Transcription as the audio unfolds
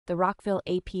The Rockville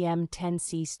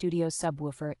APM10C Studio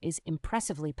Subwoofer is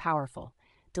impressively powerful,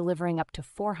 delivering up to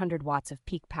 400 watts of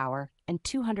peak power and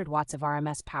 200 watts of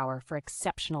RMS power for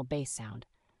exceptional bass sound.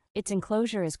 Its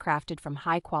enclosure is crafted from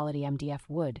high-quality MDF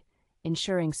wood,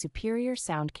 ensuring superior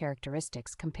sound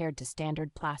characteristics compared to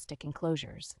standard plastic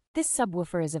enclosures. This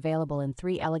subwoofer is available in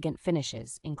 3 elegant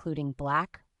finishes, including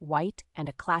black, white, and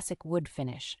a classic wood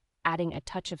finish, adding a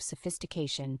touch of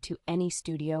sophistication to any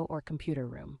studio or computer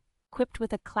room. Equipped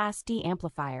with a Class D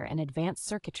amplifier and advanced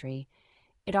circuitry,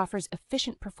 it offers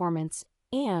efficient performance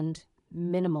and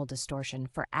minimal distortion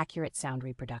for accurate sound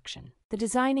reproduction. The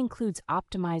design includes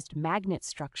optimized magnet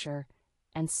structure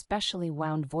and specially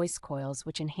wound voice coils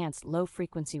which enhance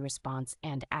low-frequency response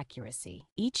and accuracy.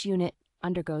 Each unit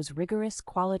undergoes rigorous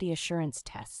quality assurance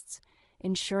tests,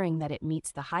 ensuring that it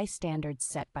meets the high standards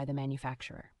set by the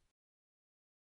manufacturer.